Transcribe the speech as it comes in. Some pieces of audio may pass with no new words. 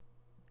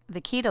The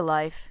key to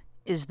life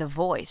is the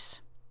voice.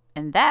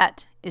 And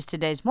that is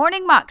today's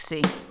Morning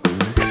Moxie.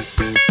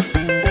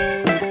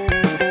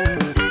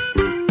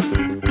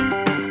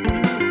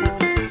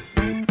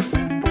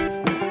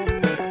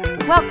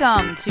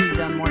 Welcome to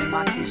the Morning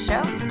Moxie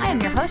Show. I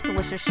am your host,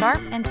 Alicia Sharp,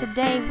 and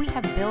today we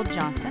have Bill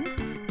Johnson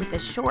with a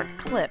short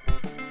clip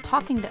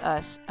talking to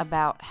us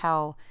about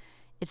how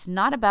it's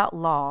not about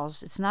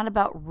laws, it's not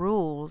about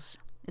rules,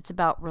 it's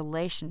about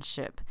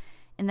relationship,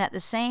 and that the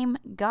same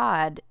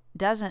God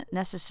doesn't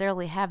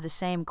necessarily have the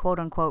same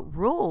quote-unquote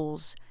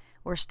rules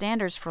or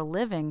standards for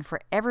living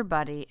for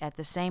everybody at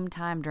the same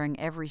time during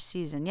every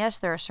season. Yes,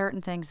 there are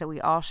certain things that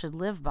we all should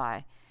live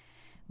by,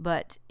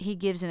 but he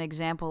gives an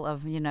example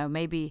of,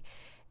 maybe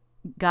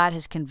God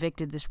has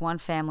convicted this one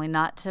family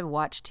not to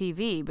watch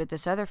TV, but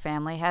this other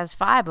family has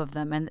 5 of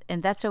them,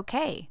 and that's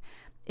okay.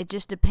 It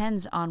just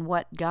depends on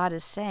what God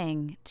is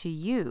saying to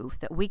you,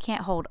 that we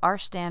can't hold our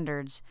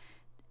standards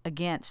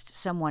against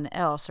someone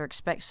else or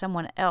expect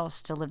someone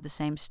else to live the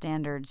same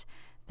standards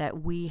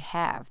that we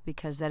have,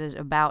 because that is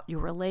about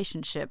your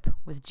relationship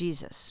with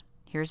Jesus.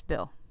 Here's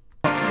Bill.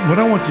 What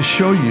I want to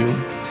show you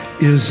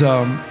is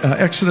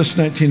Exodus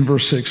 19,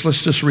 verse 6.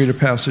 Let's just read a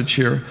passage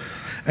here.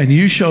 And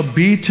you shall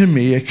be to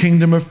me a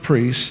kingdom of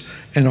priests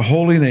and a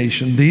holy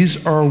nation.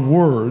 These are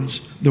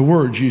the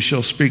words you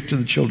shall speak to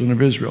the children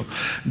of Israel.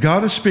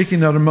 God is speaking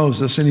now to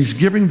Moses, and he's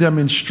giving them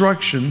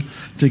instruction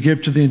to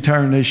give to the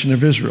entire nation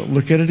of Israel.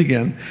 Look at it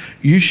again.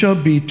 You shall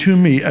be to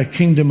me a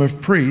kingdom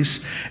of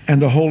priests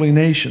and a holy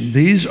nation.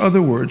 These are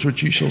the words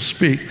which you shall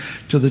speak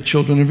to the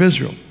children of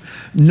Israel.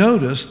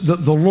 Notice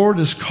that the Lord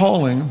is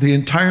calling the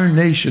entire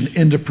nation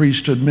into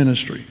priesthood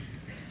ministry.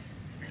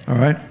 All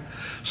right?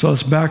 So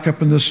let's back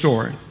up in the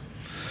story.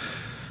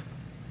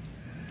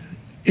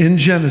 In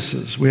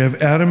Genesis, we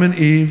have Adam and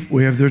Eve,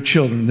 we have their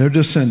children, their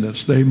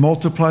descendants. They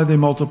multiply.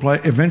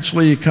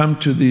 Eventually you come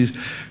to the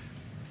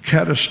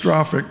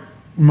catastrophic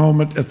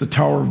moment at the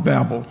Tower of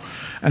Babel,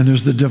 and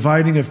there's the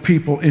dividing of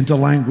people into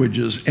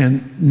languages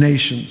and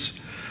nations.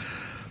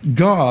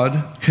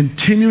 God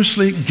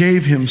continuously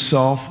gave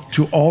himself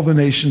to all the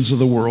nations of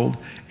the world,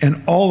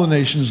 and all the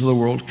nations of the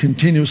world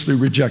continuously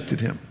rejected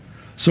him.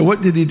 So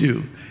what did he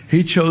do?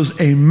 He chose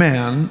a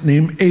man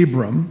named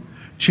Abram,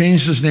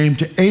 changed his name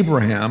to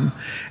Abraham,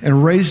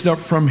 and raised up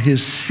from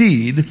his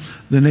seed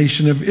the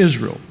nation of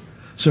Israel.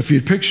 So if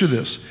you picture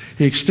this,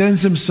 he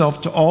extends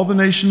himself to all the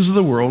nations of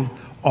the world.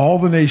 All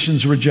the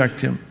nations reject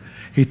him.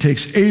 He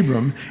takes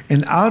Abram,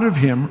 and out of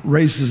him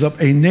raises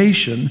up a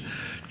nation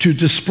to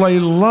display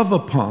love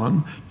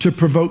upon, to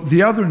provoke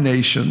the other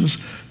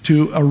nations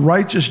to a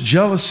righteous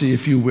jealousy,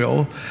 if you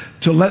will,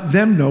 to let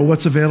them know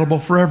what's available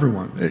for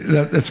everyone.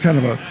 That's kind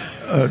of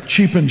a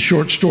cheap and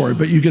short story,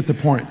 but you get the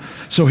point.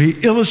 So he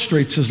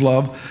illustrates his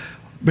love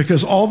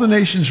because all the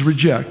nations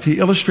reject. He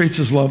illustrates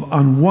his love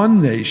on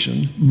one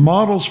nation,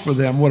 models for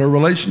them what a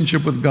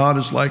relationship with God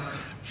is like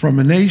from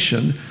a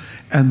nation,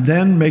 and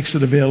then makes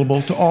it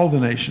available to all the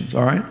nations,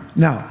 all right?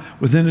 Now,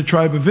 within the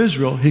tribe of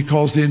Israel, he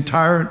calls the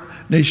entire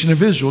nation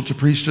of Israel to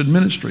priesthood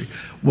ministry.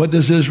 What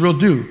does Israel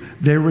do?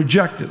 They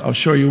reject it. I'll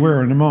show you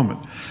where in a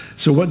moment.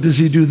 So what does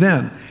he do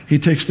then? He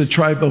takes the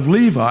tribe of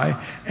Levi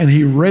and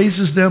he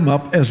raises them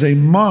up as a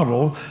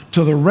model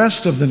to the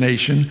rest of the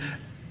nation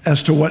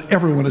as to what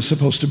everyone is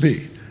supposed to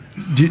be.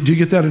 Do you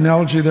get that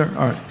analogy there?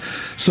 All right.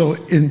 So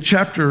in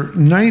chapter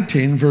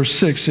 19, verse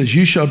 6 says,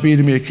 you shall be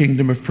to me a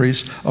kingdom of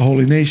priests, a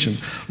holy nation.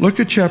 Look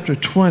at chapter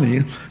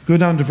 20, go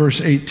down to verse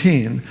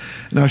 18,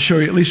 and I'll show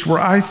you at least where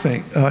I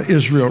think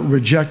Israel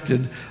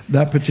rejected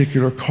that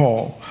particular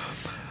call.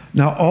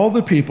 Now all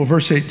the people,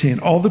 verse 18,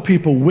 all the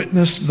people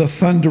witnessed the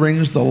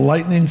thunderings, the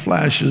lightning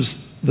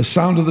flashes, the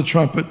sound of the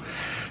trumpet,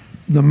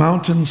 the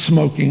mountain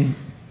smoking.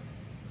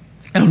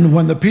 And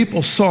when the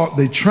people saw it,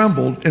 they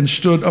trembled and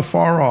stood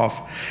afar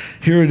off.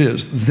 Here it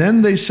is.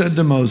 Then they said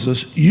to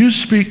Moses, you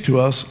speak to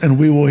us and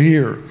we will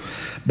hear,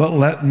 but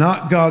let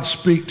not God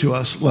speak to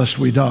us lest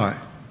we die.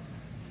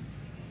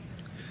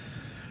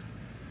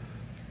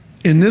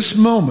 In this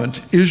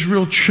moment,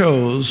 Israel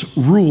chose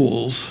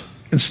rules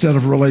instead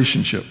of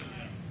relationship.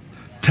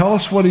 Tell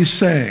us what he's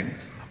saying.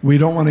 We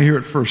don't want to hear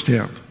it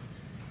firsthand.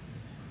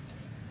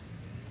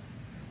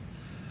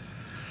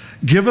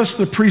 Give us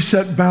the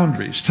preset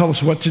boundaries. Tell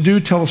us what to do.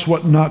 Tell us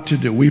what not to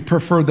do. We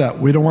prefer that.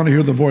 We don't want to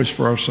hear the voice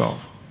for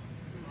ourselves.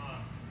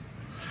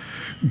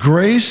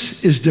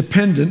 Grace is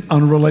dependent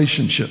on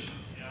relationship.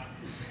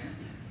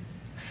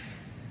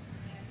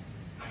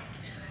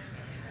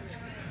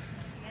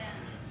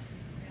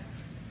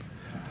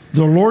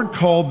 The Lord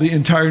called the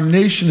entire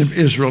nation of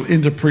Israel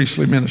into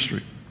priestly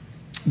ministry.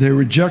 They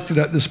rejected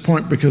at this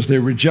point because they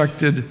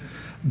rejected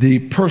the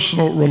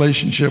personal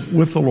relationship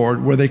with the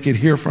Lord where they could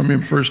hear from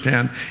him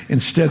firsthand.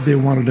 Instead, they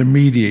wanted a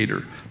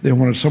mediator. They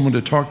wanted someone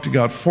to talk to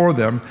God for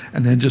them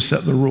and then just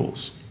set the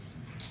rules.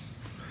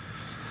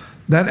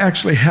 That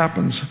actually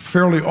happens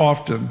fairly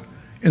often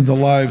in the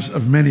lives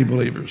of many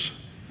believers.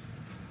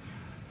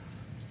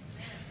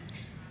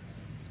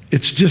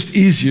 It's just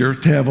easier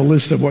to have a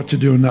list of what to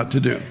do and not to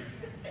do.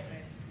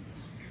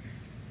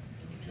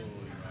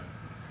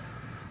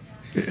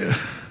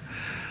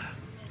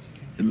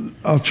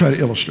 I'll try to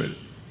illustrate it.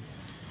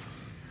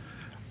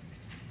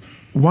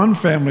 One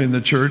family in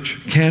the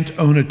church can't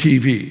own a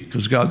TV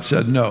because God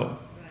said no,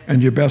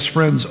 and your best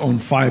friends own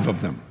 5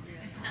 of them.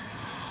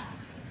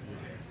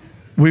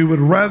 We would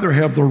rather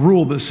have the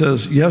rule that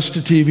says yes to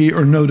TV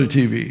or no to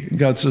TV. And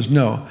God says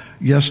no,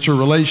 yes to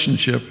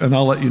relationship, and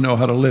I'll let you know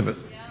how to live it.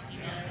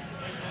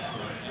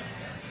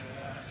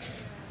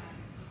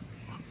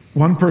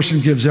 One person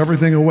gives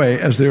everything away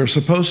as they are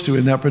supposed to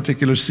in that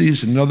particular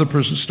season. Another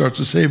person starts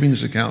a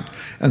savings account,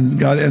 and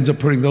God ends up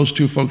putting those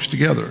 2 folks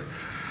together.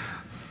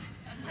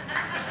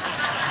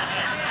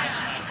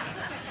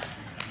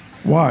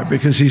 Why?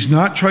 Because he's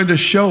not trying to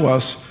show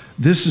us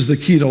this is the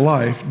key to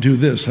life, do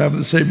this, have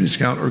the savings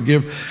account or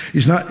give.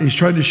 He's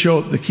trying to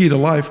show the key to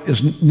life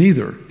is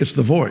neither. It's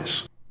the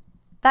voice.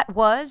 That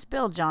was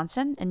Bill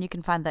Johnson, and you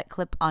can find that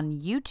clip on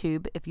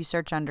YouTube if you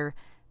search under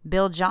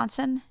Bill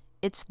Johnson,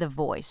 It's the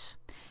Voice.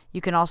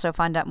 You can also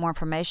find out more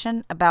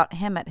information about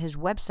him at his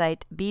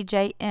website,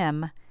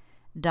 bjm.org.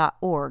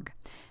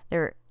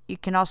 You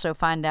can also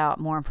find out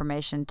more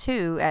information,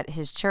 too, at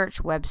his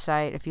church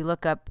website. If you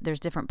look up, there's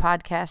different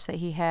podcasts that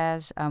he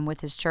has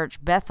with his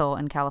church, Bethel,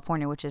 in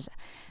California, which is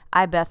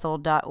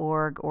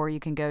ibethel.org, or you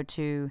can go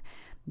to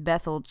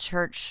Bethel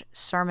Church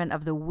Sermon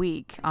of the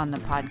Week on the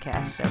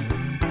podcast. So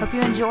hope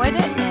you enjoyed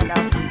it, and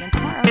I'll see you again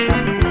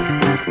tomorrow.